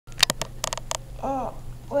Oh,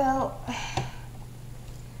 well,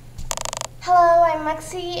 hello, I'm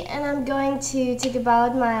Maxi and I'm going to talk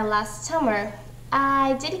about my last summer.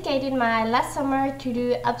 I dedicated my last summer to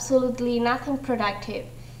do absolutely nothing productive,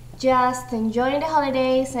 just enjoying the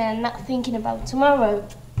holidays and not thinking about tomorrow.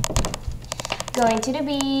 Going to the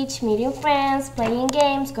beach, meeting friends, playing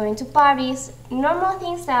games, going to parties, normal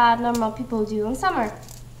things that normal people do in summer.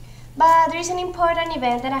 But there is an important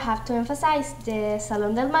event that I have to emphasize, the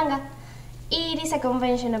Salón del Manga. It is a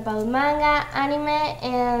convention about manga, anime,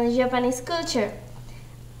 and Japanese culture,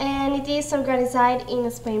 and it is organized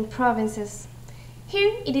in Spain provinces.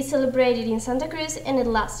 Here it is celebrated in Santa Cruz and it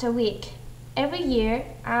lasts a week. Every year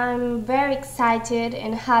I'm very excited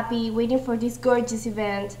and happy waiting for this gorgeous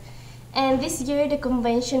event. And this year the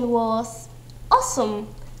convention was awesome.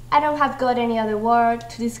 I don't have got any other word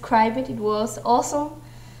to describe it, it was awesome.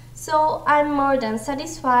 So I'm more than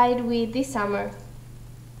satisfied with this summer.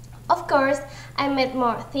 Of course, I met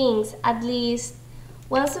more things. At least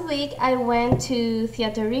once a week I went to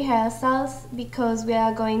theater rehearsals because we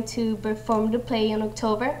are going to perform the play in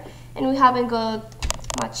October and we haven't got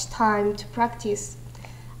much time to practice.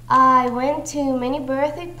 I went to many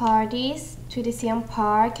birthday parties, to the Siam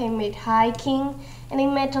Park, I made hiking, and I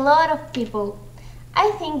met a lot of people.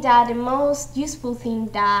 I think that the most useful thing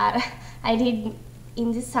that I did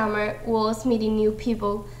in the summer was meeting new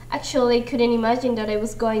people. Actually, I couldn't imagine that I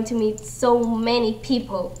was going to meet so many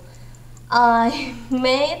people. I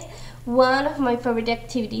made one of my favorite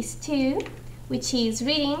activities too, which is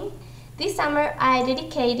reading. This summer I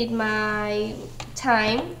dedicated my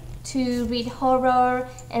time to read horror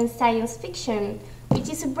and science fiction, which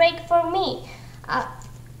is a break for me.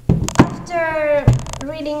 After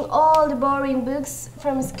reading all the boring books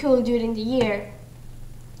from school during the year,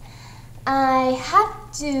 I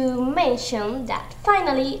have to mention that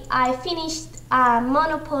finally I finished a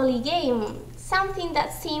Monopoly game, something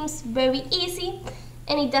that seems very easy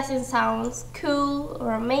and it doesn't sound cool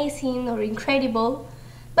or amazing or incredible.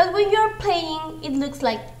 But when you're playing, it looks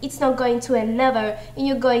like it's not going to end never and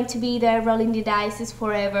you're going to be there rolling the dice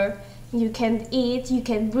forever. You can't eat, you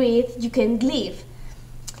can breathe, you can live.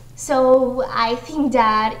 So I think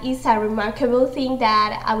that is a remarkable thing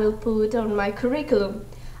that I will put on my curriculum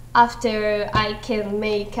after I can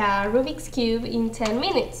make a Rubik's Cube in 10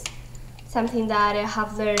 minutes. Something that I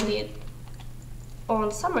have learned it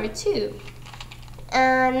on summer too.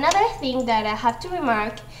 Another thing that I have to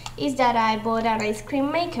remark is that I bought an ice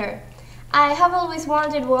cream maker. I have always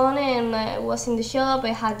wanted one and I was in the shop, I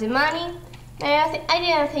had the money. I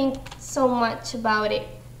didn't think so much about it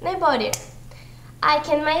and I bought it. I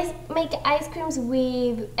can make ice creams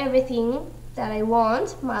with everything that I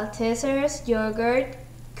want, Maltesers, yogurt,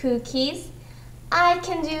 cookies. I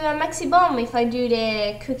can do a Maxi bomb if I do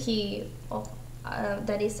the cookie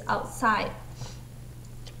that is outside.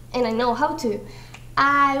 And I know how to.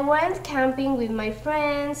 I went camping with my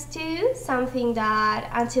friends too, something that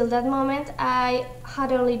until that moment I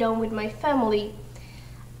had only done with my family.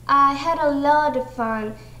 I had a lot of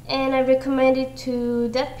fun and I recommend it to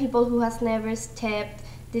that people who has never stepped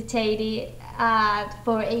the Teddy at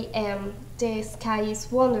 4 a.m. The sky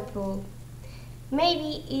is wonderful.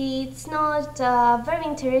 Maybe it's not a very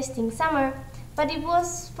interesting summer, but it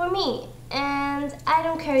was for me, and I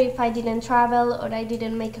don't care if I didn't travel or I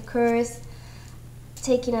didn't make a course,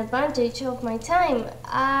 taking advantage of my time.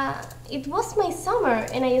 It was my summer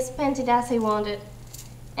and I spent it as I wanted.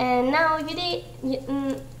 And now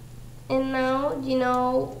you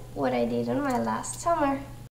know what I did on my last summer.